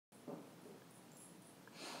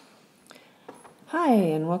Hi,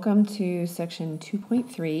 and welcome to section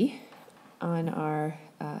 2.3 on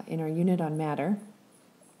in our unit on matter.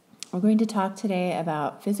 We're going to talk today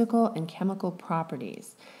about physical and chemical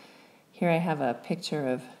properties. Here I have a picture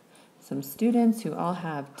of some students who all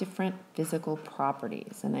have different physical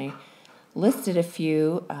properties, and I listed a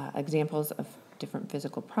few examples of different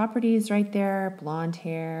physical properties right there: blonde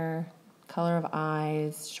hair, color of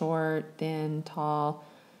eyes, short, thin, tall,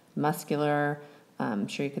 muscular. I'm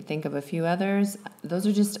sure you could think of a few others. Those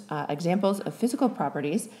are just examples of physical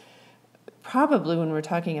properties. Probably when we're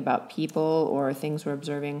talking about people or things we're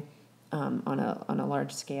observing on a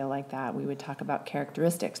large scale like that, we would talk about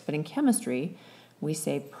characteristics. But in chemistry, we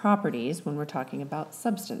say properties when we're talking about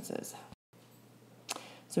substances.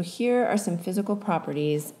 So here are some physical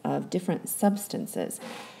properties of different substances.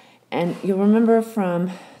 And you'll remember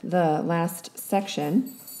from the last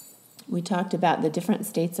section, we talked about the different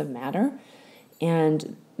states of matter.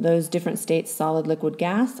 And those different states, solid, liquid,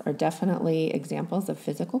 gas, are definitely examples of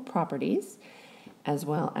physical properties, as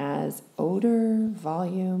well as odor,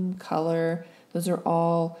 volume, color. Those are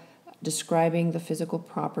all describing the physical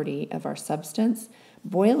property of our substance.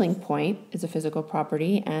 Boiling point is a physical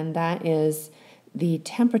property, and that is the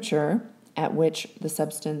temperature at which the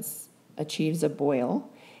substance achieves a boil.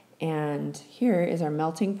 And here is our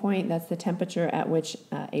melting point. That's the temperature at which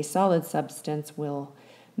a solid substance will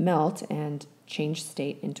melt and change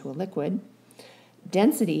state into a liquid.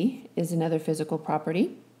 Density is another physical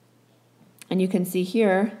property. And you can see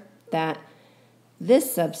here that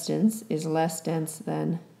this substance is less dense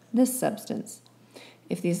than this substance.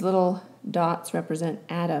 If these little dots represent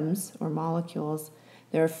atoms or molecules,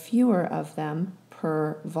 there are fewer of them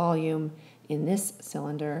per volume in this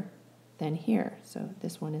cylinder than here. So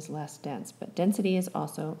this one is less dense, but density is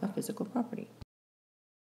also a physical property.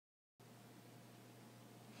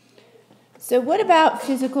 So what about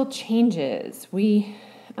physical changes?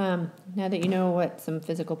 Now that you know what some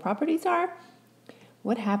physical properties are,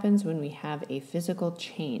 what happens when we have a physical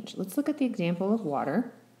change? Let's look at the example of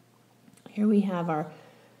water. Here we have our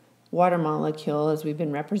water molecule as we've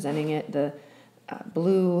been representing it. The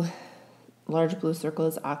large blue circle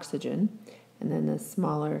is oxygen, and then the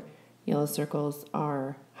smaller yellow circles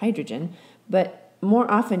are hydrogen. But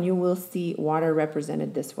more often you will see water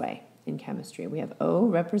represented this way. In chemistry, we have O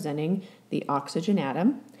representing the oxygen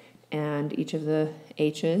atom, and each of the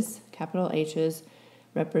H's, capital H's,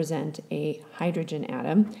 represent a hydrogen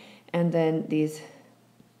atom, and then these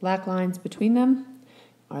black lines between them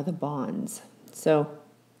are the bonds. So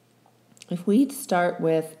if we start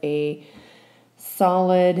with a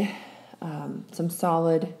solid, some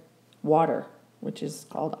solid water, which is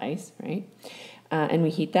called ice, right, and we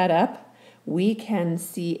heat that up, we can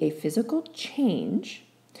see a physical change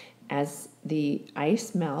as the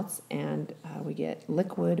ice melts and we get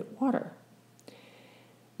liquid water.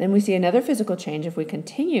 Then we see another physical change. If we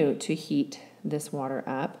continue to heat this water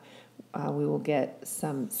up, we will get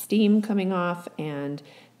some steam coming off, and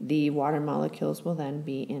the water molecules will then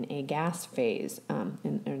be in a gas phase,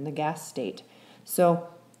 in the gas state. So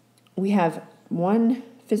we have one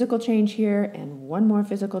physical change here and one more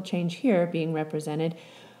physical change here being represented.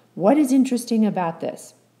 What is interesting about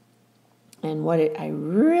this? And what I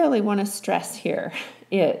really want to stress here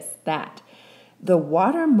is that the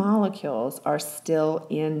water molecules are still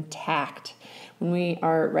intact. When we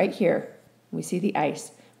are right here, we see the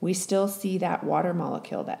ice. We still see that water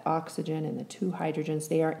molecule, that oxygen and the two hydrogens,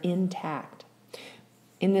 they are intact.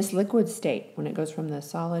 In this liquid state, when it goes from the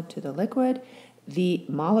solid to the liquid, the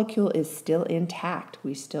molecule is still intact.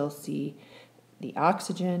 We still see the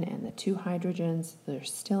oxygen and the two hydrogens, they're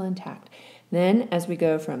still intact. Then as we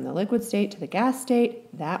go from the liquid state to the gas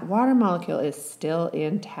state, that water molecule is still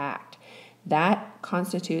intact. That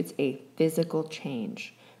constitutes a physical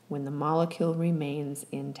change when the molecule remains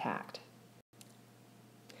intact.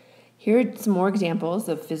 Here are some more examples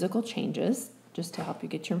of physical changes, just to help you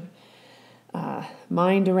get your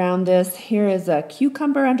mind around this. Here is a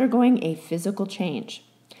cucumber undergoing a physical change.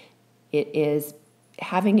 It is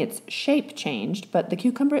having its shape changed, but the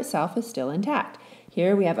cucumber itself is still intact.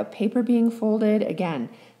 Here we have a paper being folded. Again,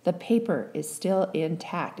 the paper is still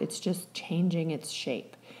intact. It's just changing its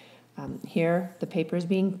shape. Here, the paper is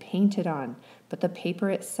being painted on, but the paper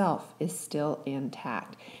itself is still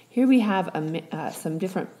intact. Here we have some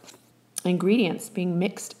different ingredients being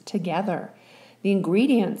mixed together. The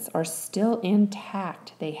ingredients are still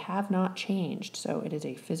intact. They have not changed, so it is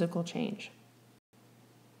a physical change.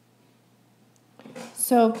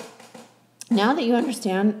 So now that you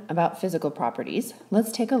understand about physical properties,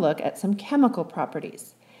 let's take a look at some chemical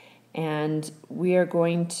properties. And we are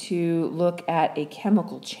going to look at a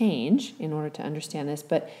chemical change in order to understand this,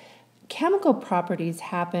 but chemical properties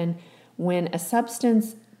happen when a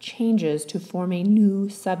substance changes to form a new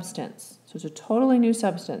substance. So it's a totally new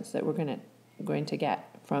substance that we're going to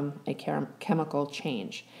get from a chemical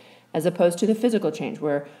change, as opposed to the physical change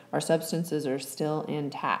where our substances are still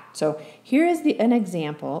intact. So here is an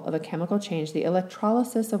example of a chemical change, the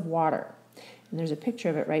electrolysis of water. And there's a picture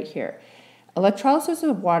of it right here. Electrolysis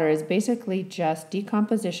of water is basically just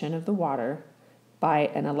decomposition of the water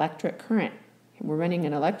by an electric current. We're running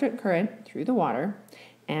an electric current through the water,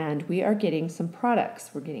 and we are getting some products.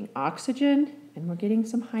 We're getting oxygen, and we're getting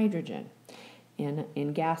some hydrogen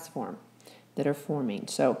in gas form that are forming.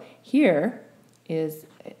 So here is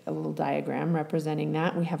a little diagram representing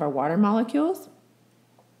that. We have our water molecules.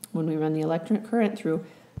 When we run the electric current through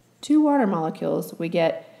two water molecules, we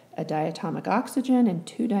get a diatomic oxygen and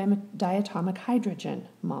two diatomic hydrogen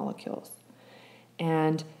molecules.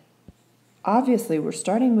 And obviously, we're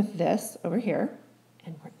starting with this over here,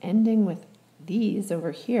 and we're ending with these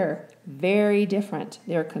over here. Very different.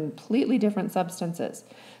 They're completely different substances.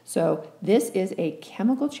 So this is a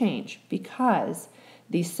chemical change because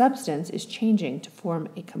the substance is changing to form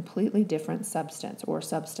a completely different substance, or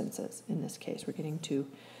substances. In this case, we're getting two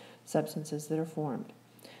substances that are formed.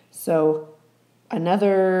 So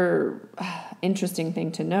another interesting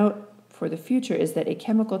thing to note for the future is that a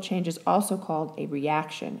chemical change is also called a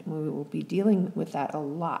reaction. And we will be dealing with that a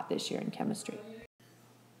lot this year in chemistry.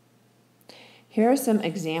 Here are some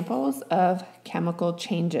examples of chemical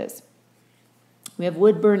changes. We have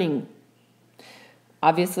wood burning.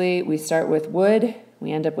 Obviously, we start with wood,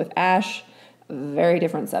 we end up with ash, very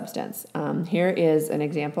different substance. Here is an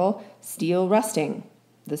example, steel rusting.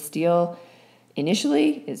 The steel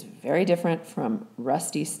initially is very different from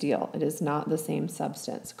rusty steel. It is not the same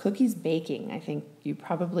substance. Cookies baking. I think you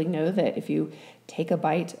probably know that if you take a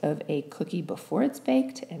bite of a cookie before it's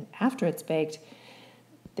baked and after it's baked,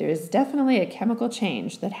 there is definitely a chemical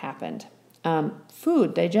change that happened.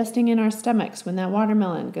 Food digesting in our stomachs. When that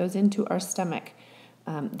watermelon goes into our stomach,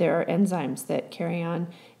 there are enzymes that carry on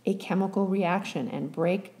a chemical reaction and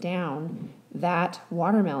break down that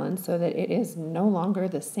watermelon so that it is no longer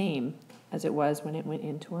the same as it was when it went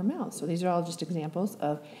into our mouth. So these are all just examples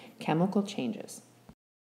of chemical changes.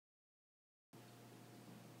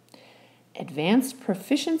 Advanced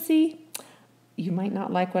proficiency. You might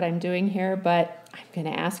not like what I'm doing here, but I'm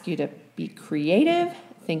going to ask you to be creative,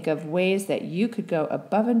 think of ways that you could go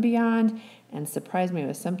above and beyond, and surprise me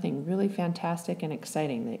with something really fantastic and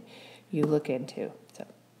exciting that you look into. So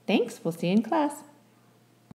thanks. We'll see you in class.